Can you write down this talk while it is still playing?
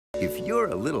If you're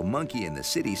a little monkey in the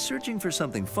city searching for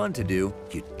something fun to do,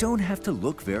 you don't have to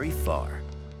look very far.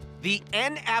 The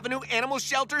N Avenue Animal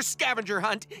Shelter scavenger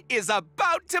hunt is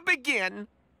about to begin.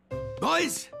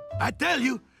 Boys, I tell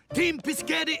you, Team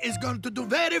Pischetti is going to do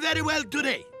very, very well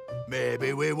today.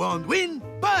 Maybe we won't win,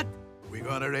 but we're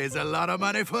gonna raise a lot of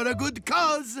money for a good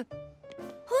cause.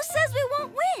 Who says we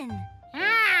won't win?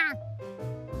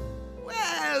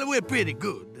 Well, we're pretty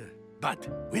good, but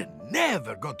we're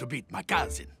never going to beat my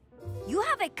cousin. You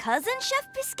have a cousin, Chef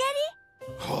Pischetti?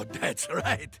 Oh, that's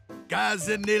right.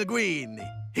 Cousin Linguini.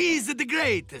 He's the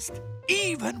greatest,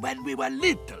 even when we were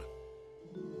little.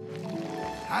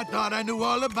 I thought I knew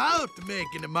all about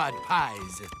making mud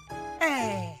pies.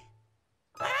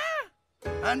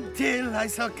 Until I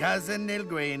saw Cousin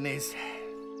Linguini's.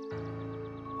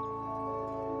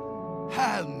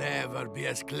 I'll never be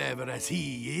as clever as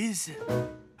he is.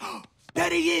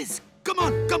 There he is! Come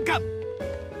on, come!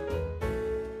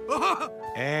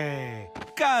 Hey,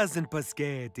 Cousin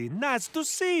Pischetti, nice to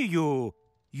see you.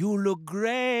 You look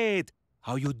great.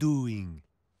 How you doing?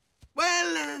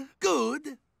 Well,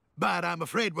 good. But I'm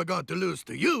afraid we're going to lose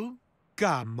to you.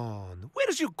 Come on,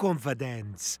 where's your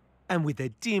confidence? And with a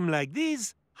team like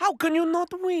this, how can you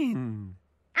not win?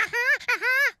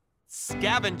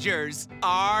 Scavengers,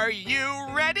 are you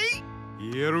ready?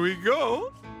 Here we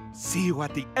go. See you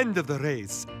at the end of the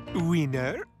race,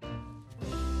 winner.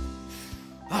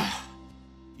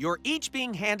 You're each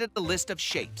being handed a list of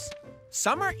shapes.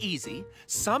 Some are easy,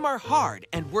 some are hard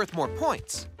and worth more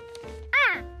points.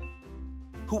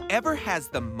 Whoever has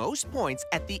the most points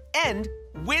at the end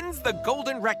wins the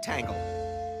golden rectangle.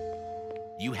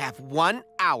 You have 1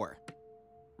 hour.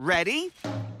 Ready?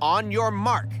 On your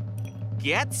mark.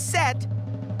 Get set.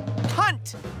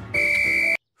 Hunt!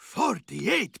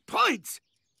 48 points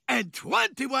and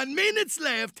 21 minutes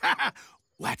left.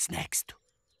 What's next?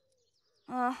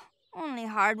 Only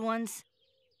hard ones.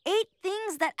 8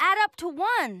 things that add up to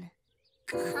 1.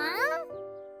 Huh?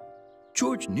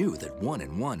 George knew that 1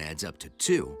 and 1 adds up to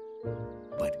 2.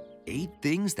 But 8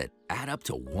 things that add up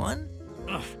to 1?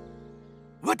 Ugh.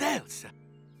 What else?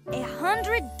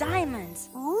 100 diamonds.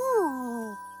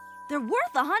 Ooh. They're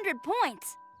worth 100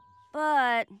 points.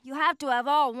 But you have to have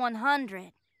all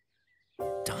 100.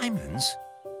 Diamonds?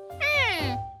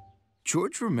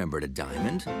 George remembered a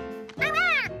diamond.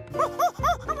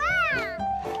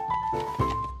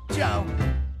 Ciao.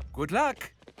 Good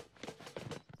luck.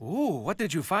 Ooh, what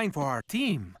did you find for our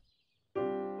team?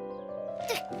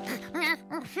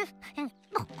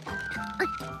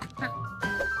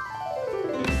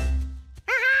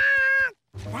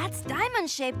 That's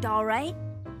diamond-shaped, all right.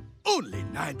 Only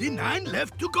 99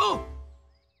 left to go.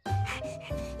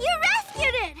 You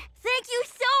rescued it! Thank you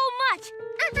so much!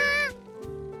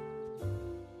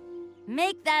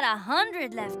 Make that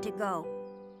 100 left to go.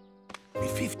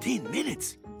 15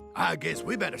 minutes. I guess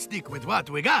we better stick with what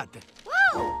we got.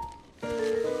 Whoa!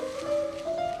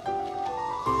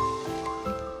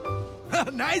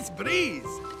 Nice breeze.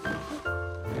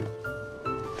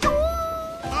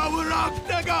 Our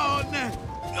octagon.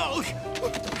 Oh,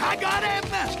 I got him.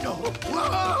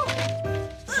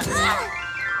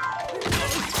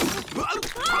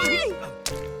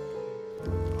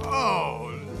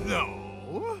 Oh, no.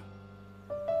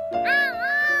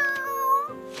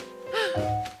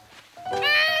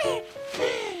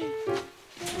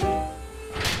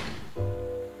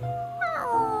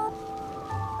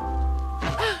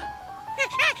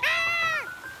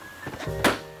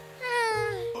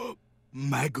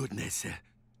 My goodness.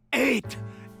 8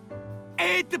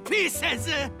 pieces.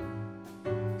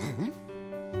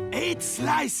 8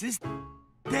 slices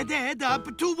that add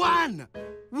up to 1.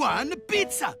 1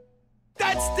 pizza.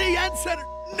 That's the answer,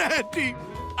 Natty.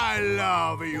 I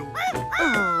love you.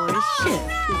 Oh, shit.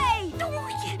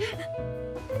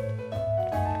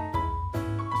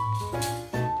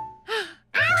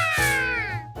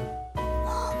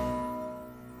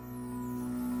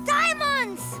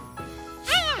 Diamonds!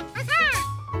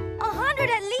 100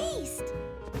 at least.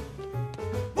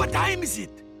 What time is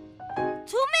it?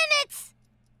 2 minutes.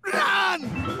 Run!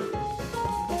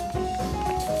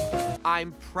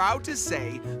 I'm proud to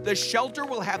say the shelter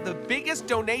will have the biggest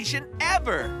donation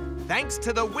ever, thanks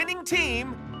to the winning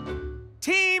team,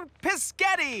 Team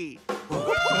Pischetti.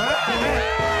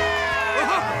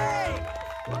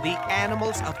 The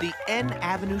animals of the N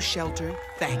Avenue shelter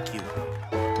thank you.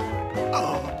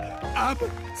 Oh, I'm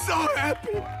so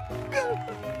happy.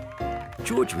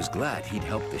 George was glad he'd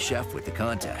helped the chef with the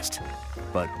contest.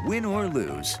 But win or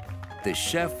lose, the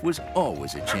chef was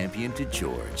always a champion to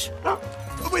George.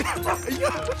 Wait,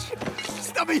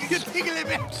 stop it, you tickling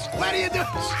me. What are you doing?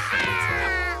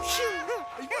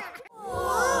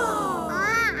 Whoa!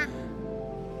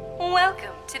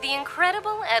 to the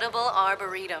incredible edible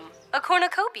arboretum, a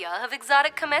cornucopia of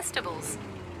exotic comestibles.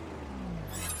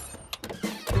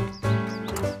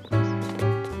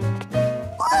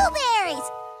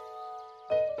 Blueberries!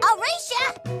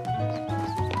 Orisha!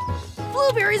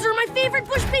 Blueberries are my favorite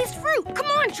bush-based fruit. Come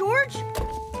on, George.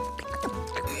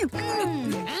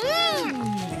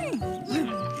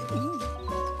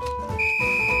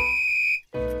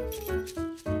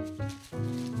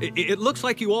 It looks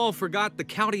like you all forgot the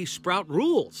county sprout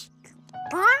rules.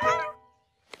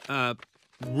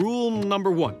 Rule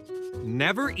number 1.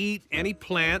 Never eat any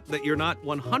plant that you're not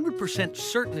 100%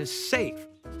 certain is safe.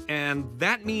 And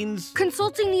that means...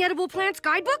 Consulting the Edible Plants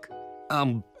Guidebook?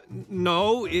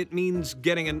 No, it means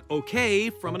getting an okay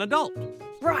from an adult.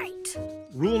 Right.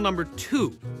 Rule number 2.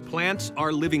 Plants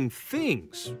are living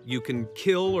things. You can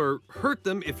kill or hurt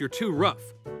them if you're too rough.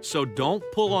 So don't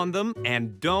pull on them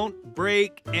and don't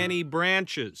break any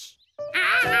branches.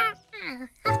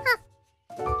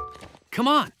 Come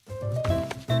on.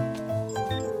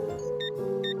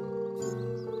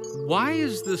 Why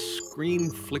is the screen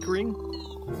flickering?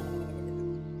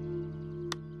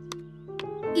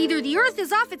 Either the Earth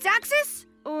is off its axis,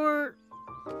 or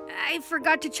I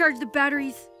forgot to charge the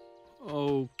batteries.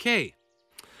 Okay.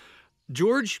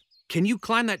 George, can you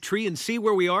climb that tree and see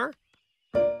where we are?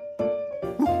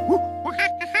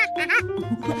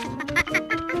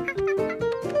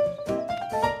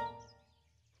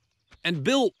 And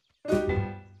Bill,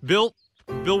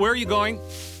 where are you going?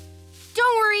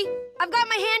 Don't worry, I've got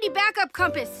my handy backup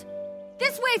compass.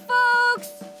 This way, folks!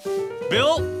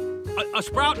 Bill, a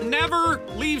sprout never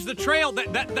leaves the trail.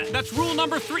 That's rule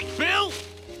number 3. Bill!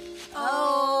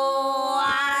 Oh,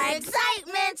 our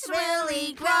excitement's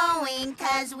really growing,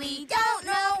 'cause we don't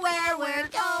know where we're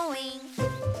going.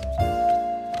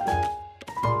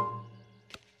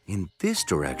 In this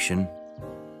direction,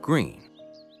 green.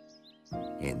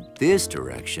 In this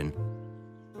direction,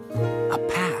 a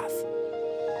path.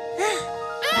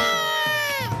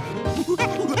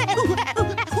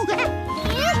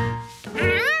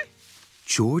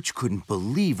 George couldn't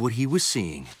believe what he was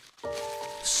seeing.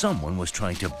 Someone was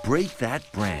trying to break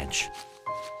that branch.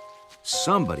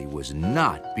 Somebody was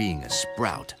not being a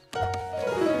sprout.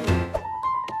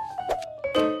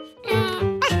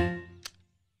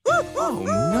 Oh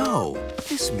no!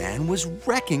 This man was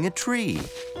wrecking a tree.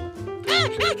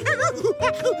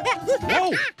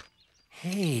 Whoa!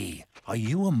 Hey, are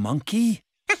you a monkey?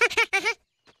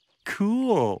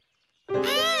 Cool.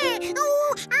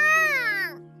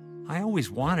 I always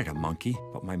wanted a monkey,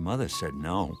 but my mother said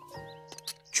no.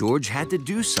 George had to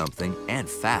do something, and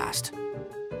fast.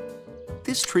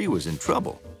 This tree was in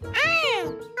trouble.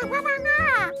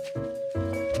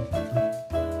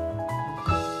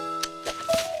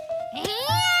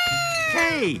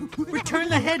 Hey, return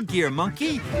the headgear,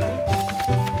 monkey.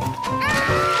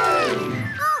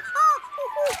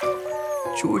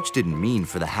 George didn't mean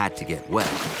for the hat to get wet.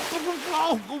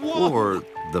 Or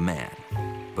the man.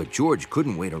 But George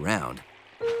couldn't wait around.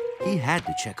 He had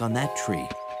to check on that tree.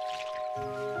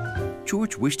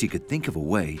 George wished he could think of a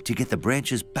way to get the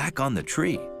branches back on the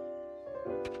tree.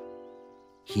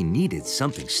 He needed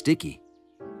something sticky.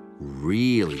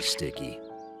 Really sticky.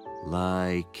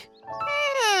 Like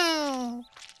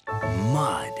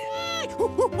mud.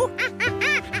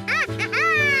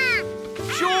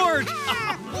 George!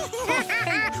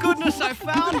 Thank goodness I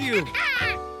found you.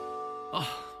 Oh,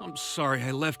 I'm sorry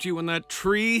I left you in that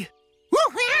tree.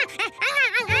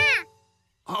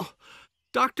 Oh,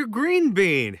 Dr.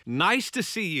 Greenbean, nice to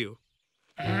see you.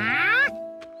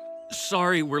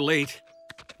 Sorry we're late.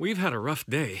 We've had a rough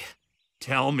day.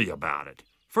 Tell me about it.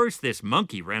 First this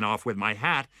monkey ran off with my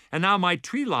hat, and now my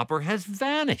tree lopper has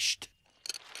vanished.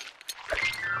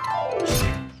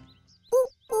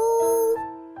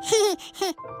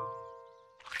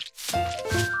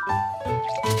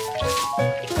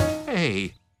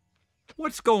 Hey,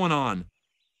 what's going on?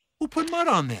 Who put mud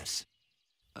on this?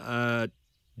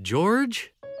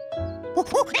 George?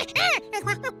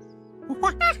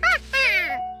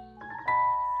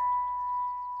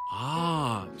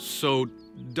 Ah, so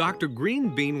Dr.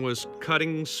 Greenbean was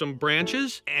cutting some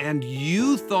branches, and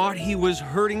you thought he was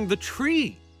hurting the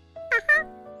tree.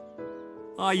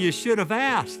 Oh, you should have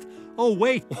asked. Oh,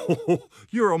 wait,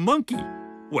 you're a monkey.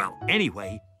 Well,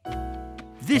 anyway,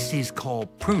 this is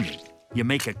called pruning. You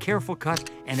make a careful cut,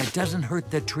 and it doesn't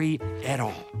hurt the tree at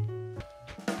all.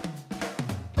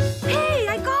 Hey,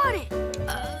 I got it!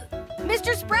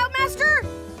 Mr. Sproutmaster?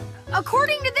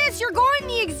 According to this, you're going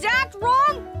the exact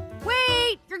wrong...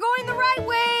 Wait, you're going the right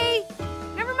way.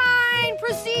 Never mind,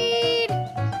 proceed.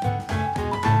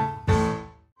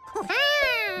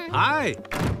 Hi.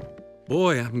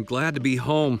 Boy, I'm glad to be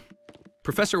home.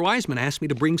 Professor Wiseman asked me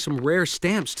to bring some rare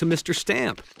stamps to Mr.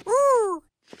 Stamp. Ooh.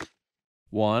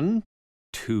 1,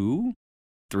 2,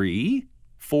 3,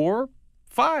 4,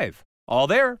 5. All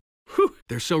there. Whew,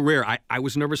 they're so rare, I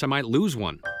was nervous I might lose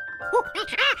one.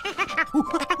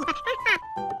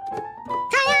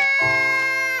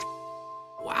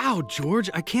 Wow, George,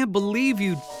 I can't believe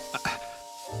you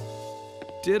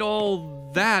did all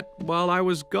that while I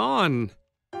was gone.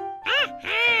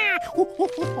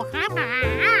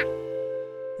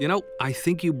 You know, I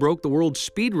think you broke the world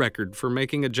speed record for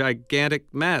making a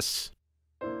gigantic mess.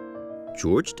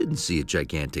 George didn't see a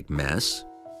gigantic mess.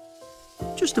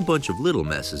 Just a bunch of little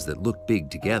messes that looked big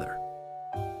together.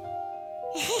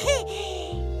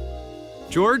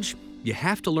 George, you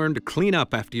have to learn to clean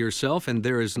up after yourself, and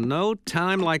there is no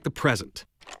time like the present.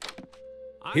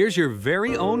 Here's your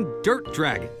very own dirt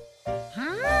dragon.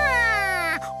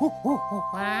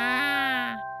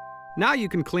 Now you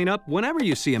can clean up whenever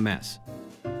you see a mess.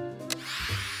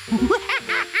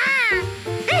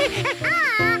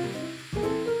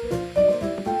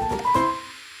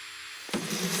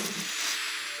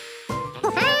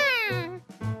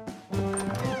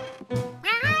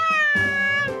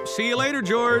 See you later,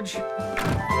 George.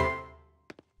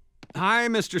 Hi,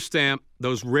 Mr. Stamp.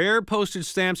 Those rare postage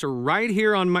stamps are right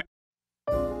here on my...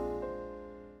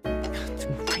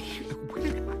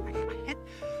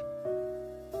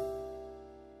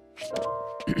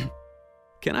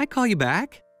 Can I call you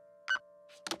back?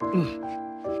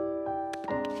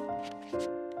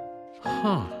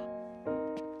 Huh.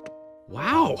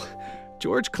 Wow.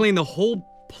 George cleaned the whole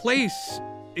place,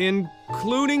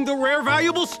 including the rare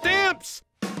valuable stamps.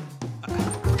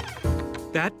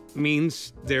 That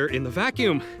means they're in the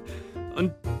vacuum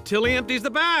until he empties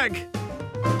the bag.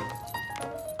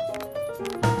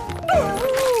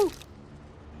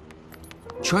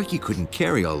 Sharky couldn't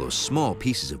carry all those small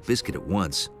pieces of biscuit at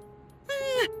once.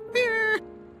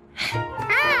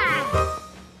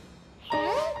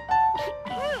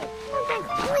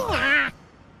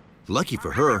 Lucky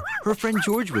for her, her friend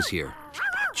George was here.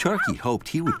 Sharky hoped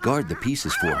he would guard the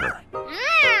pieces for her.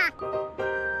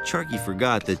 Sharky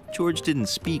forgot that George didn't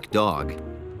speak dog.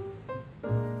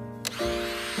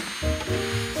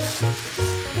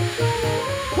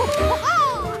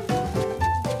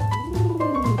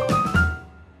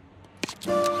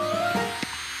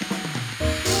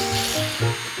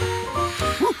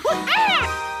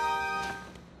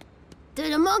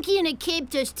 Did a monkey in a cape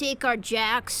just take our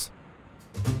jacks?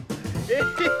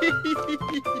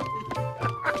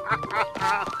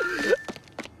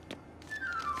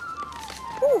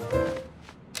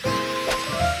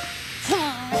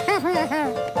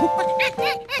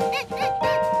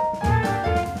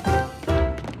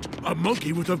 A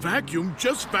monkey with a vacuum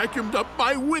just vacuumed up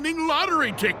my winning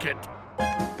lottery ticket.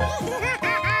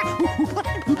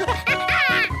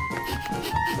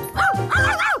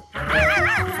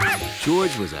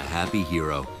 George was a happy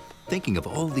hero, thinking of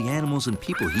all the animals and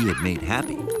people he had made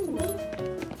happy.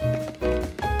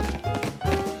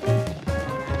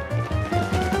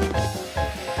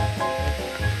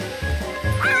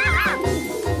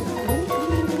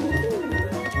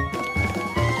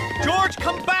 George,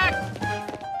 come back!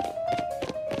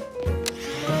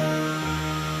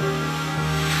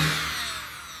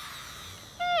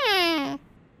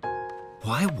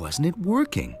 Why wasn't it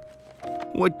working?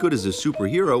 What good is a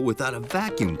superhero without a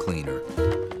vacuum cleaner?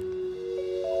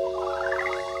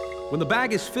 When the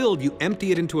bag is filled, you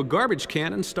empty it into a garbage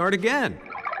can and start again.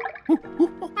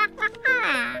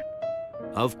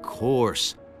 Of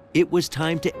course. It was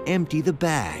time to empty the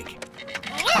bag.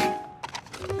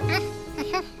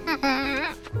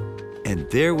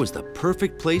 And there was the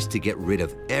perfect place to get rid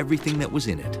of everything that was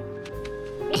in it.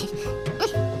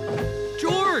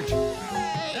 George!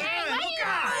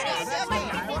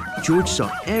 George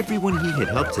saw everyone he had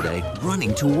helped today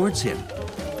running towards him.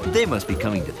 They must be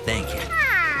coming to thank him.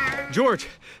 George,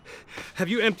 have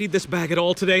you emptied this bag at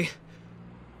all today?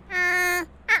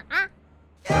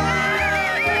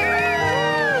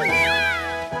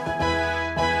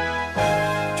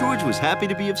 George was happy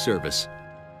to be of service.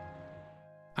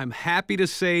 I'm happy to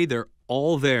say they're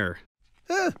all there.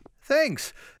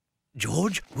 Thanks.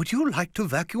 George, would you like to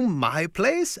vacuum my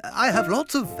place? I have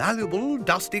lots of valuable,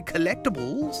 dusty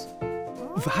collectibles.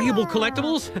 Valuable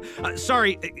collectibles?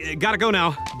 Sorry, gotta go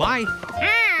now. Bye.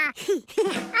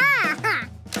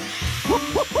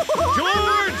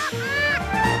 George!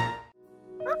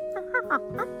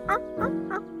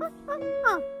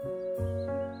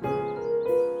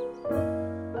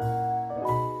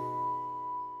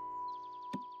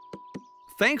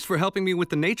 Thanks for helping me with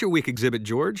the Nature Week exhibit,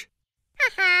 George.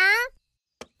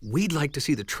 We'd like to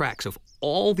see the tracks of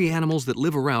all the animals that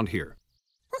live around here.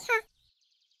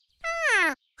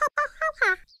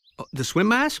 The swim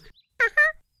mask?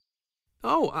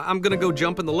 Oh, I'm gonna go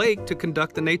jump in the lake to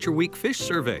conduct the Nature Week fish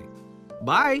survey.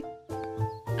 Bye.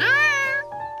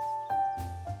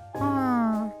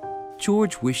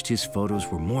 George wished his photos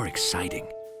were more exciting,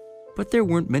 but there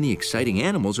weren't many exciting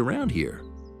animals around here.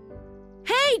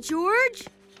 Hey, George!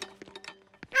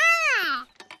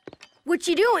 What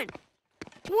you doing?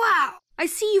 Wow, I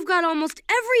see you've got almost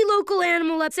every local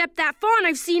animal except that fawn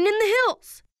I've seen in the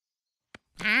hills.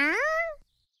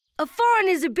 A fawn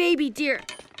is a baby deer.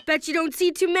 Bet you don't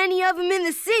see too many of them in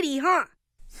the city, huh?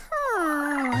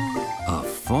 A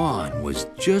fawn was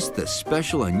just the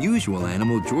special, unusual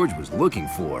animal George was looking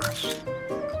for.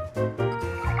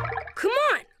 Come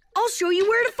on, I'll show you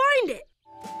where to find it.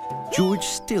 George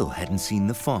still hadn't seen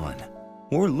the fawn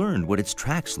or learned what its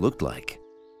tracks looked like.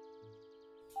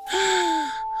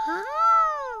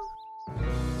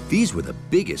 These were the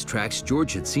biggest tracks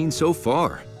George had seen so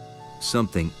far.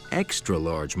 Something extra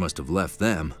large must have left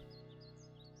them.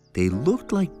 They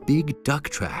looked like big duck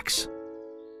tracks.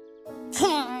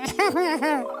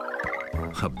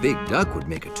 A big duck would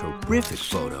make a terrific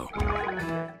photo.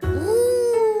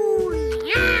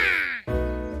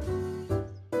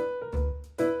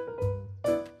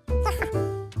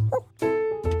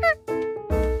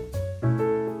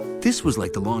 This was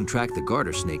like the long track the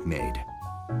garter snake made.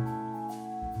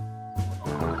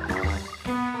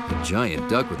 A giant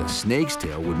duck with a snake's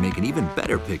tail would make an even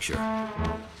better picture.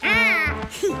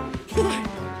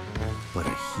 But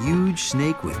a huge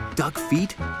snake with duck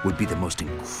feet would be the most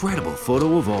incredible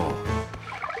photo of all.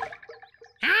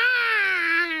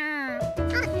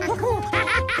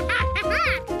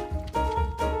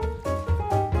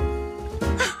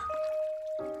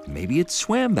 Maybe it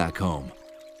swam back home.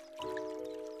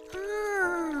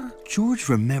 George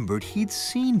remembered he'd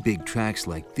seen big tracks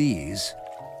like these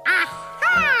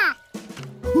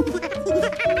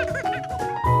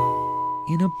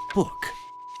in a book.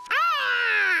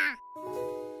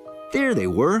 There they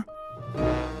were,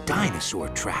 dinosaur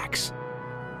tracks.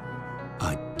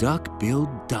 A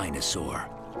duck-billed dinosaur.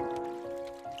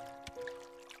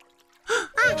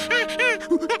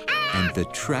 And the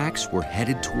tracks were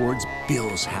headed towards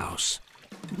Bill's house.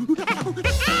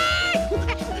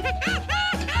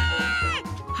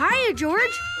 Hiya,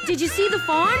 George. Did you see the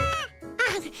fawn?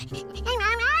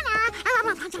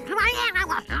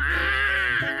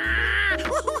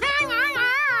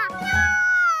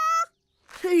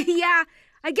 Yeah,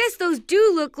 I guess those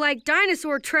do look like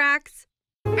dinosaur tracks.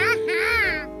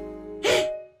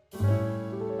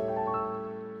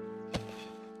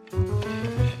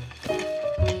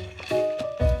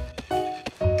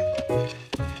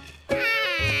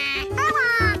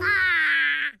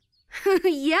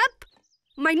 Yep.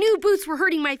 My new boots were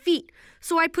hurting my feet,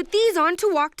 so I put these on to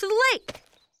walk to the lake.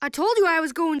 I told you I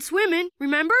was going swimming,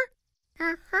 remember?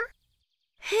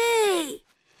 Hey,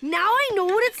 now I know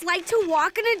what it's like to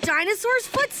walk in a dinosaur's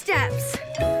footsteps.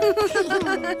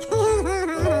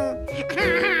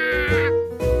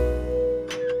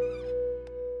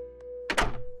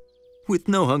 With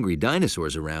no hungry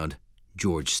dinosaurs around,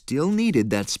 George still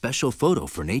needed that special photo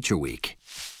for Nature Week.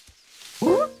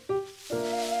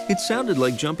 It sounded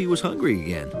like Jumpy was hungry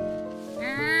again.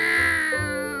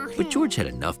 But George had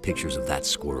enough pictures of that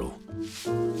squirrel.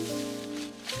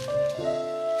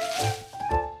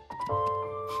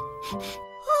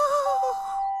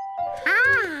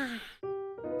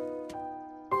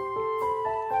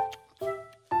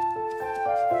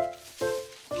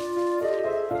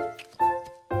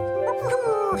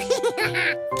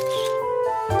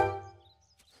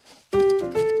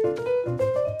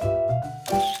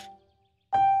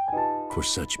 For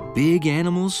such big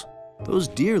animals, those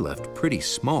deer left pretty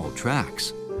small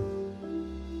tracks.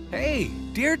 Hey,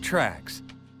 deer tracks.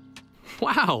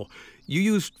 Wow, you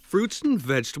used fruits and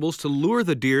vegetables to lure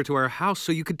the deer to our house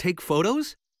so you could take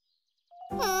photos?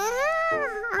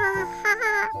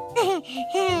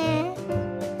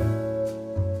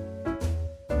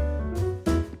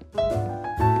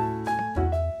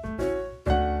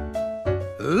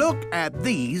 Look at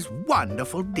these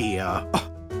wonderful deer. Oh,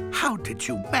 how did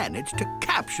you manage to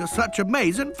capture such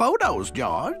amazing photos,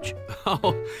 George?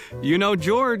 Oh, you know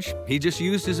George, he just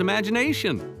used his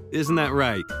imagination. Isn't that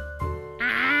right?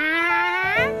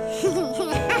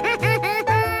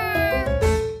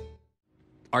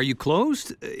 Are you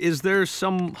closed? Is there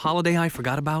some holiday I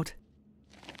forgot about?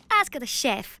 Ask the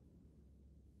chef.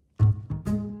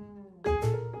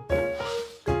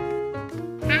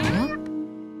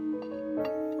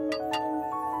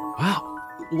 Wow,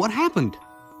 what happened?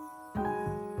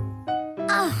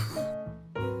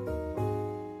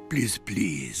 Please,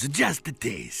 please, just a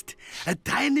taste. A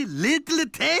tiny little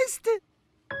taste?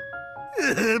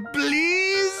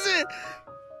 Please?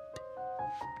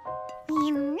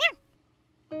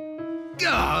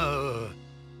 Oh.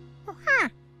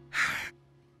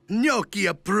 Gnocchi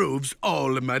approves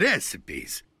all my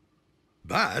recipes.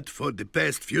 But for the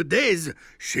past few days,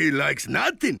 she likes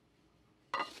nothing.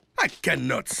 I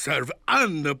cannot serve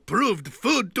unapproved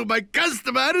food to my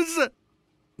customers.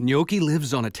 Gnocchi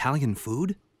lives on Italian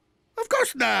food? Of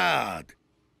course not.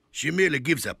 She merely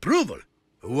gives approval.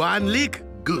 1 lick,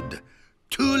 good.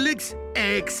 2 licks,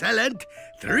 excellent.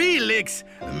 3 licks,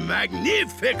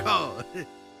 magnifico.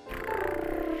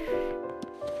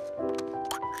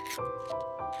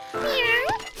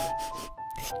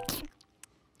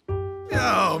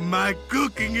 Oh, my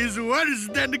cooking is worse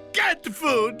than cat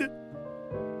food.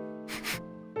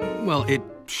 Well, it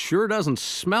sure doesn't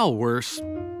smell worse.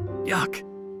 Yuck.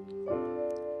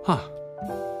 Huh.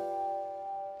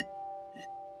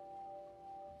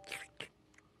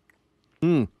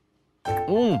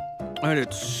 And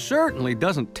it certainly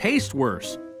doesn't taste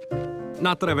worse.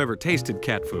 Not that I've ever tasted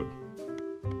cat food.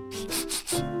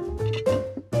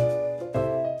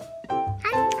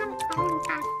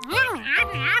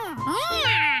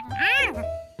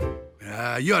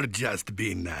 You're just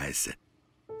being nice.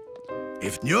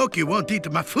 If Gnocchi won't eat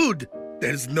my food,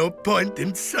 there's no point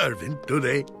in serving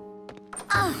today.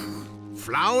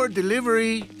 Flour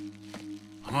delivery.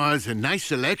 Oh, it's a nice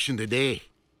selection today.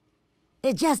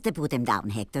 Just to put him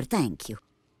down, Hector, thank you.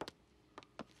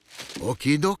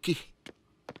 Okie dokie.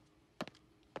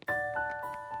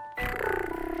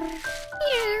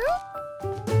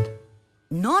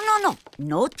 No.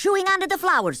 No chewing under the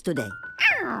flowers today.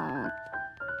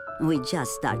 We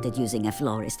just started using a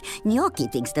florist. Gnocchi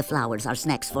thinks the flowers are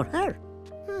snacks for her.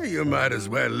 You might as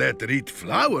well let her eat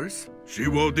flowers. She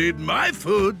won't eat my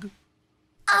food.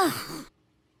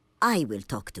 I will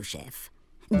talk to Chef.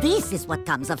 This is what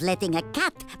comes of letting a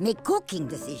cat make cooking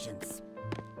decisions.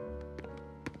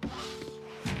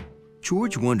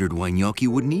 George wondered why Gnocchi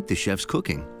wouldn't eat the chef's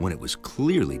cooking when it was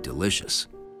clearly delicious.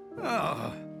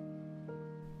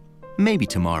 Maybe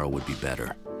tomorrow would be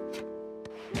better.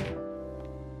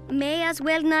 May as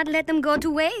well not let them go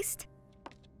to waste.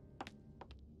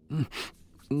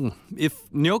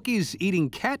 If Gnocchi's eating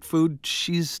cat food,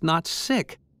 she's not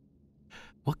sick.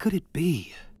 What could it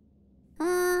be?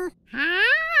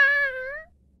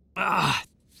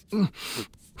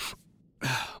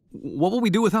 What will we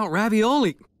do without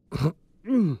ravioli?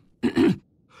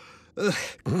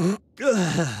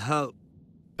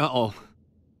 Uh-oh.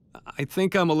 I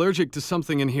think I'm allergic to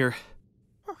something in here.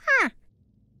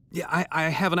 Yeah, I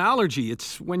have an allergy.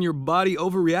 It's when your body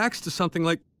overreacts to something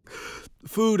like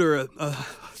food or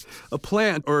a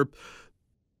plant or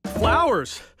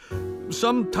flowers.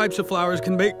 Some types of flowers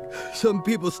can make some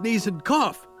people sneeze and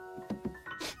cough.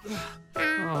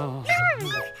 Oh.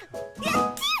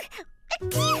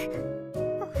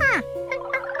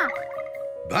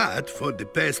 But for the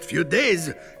past few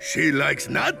days, she likes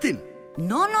nothing.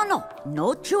 No.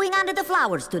 No chewing under the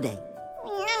flowers today.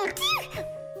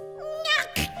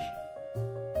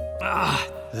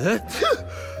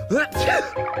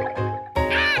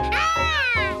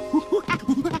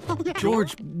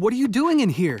 George, what are you doing in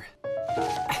here?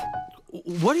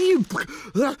 What are you...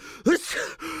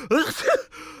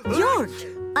 George,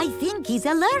 I think he's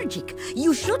allergic.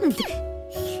 You shouldn't...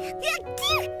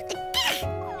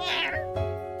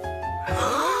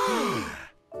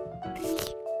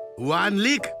 1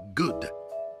 lick, good.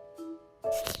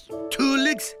 2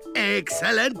 licks,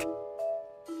 excellent.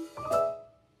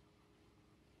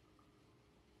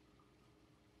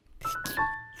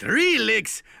 3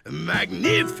 licks,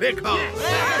 magnifico.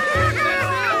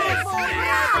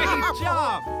 Great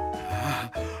job!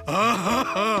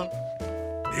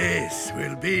 This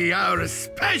will be our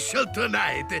special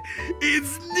tonight.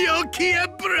 It's Gnocchi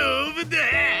approved.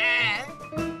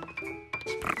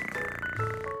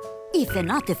 If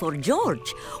not for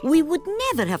George, we would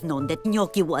never have known that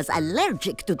Gnocchi was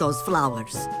allergic to those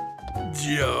flowers.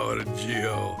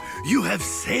 Giorgio, you have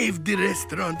saved the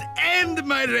restaurant and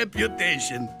my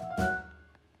reputation.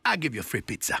 I'll give you free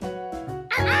pizza.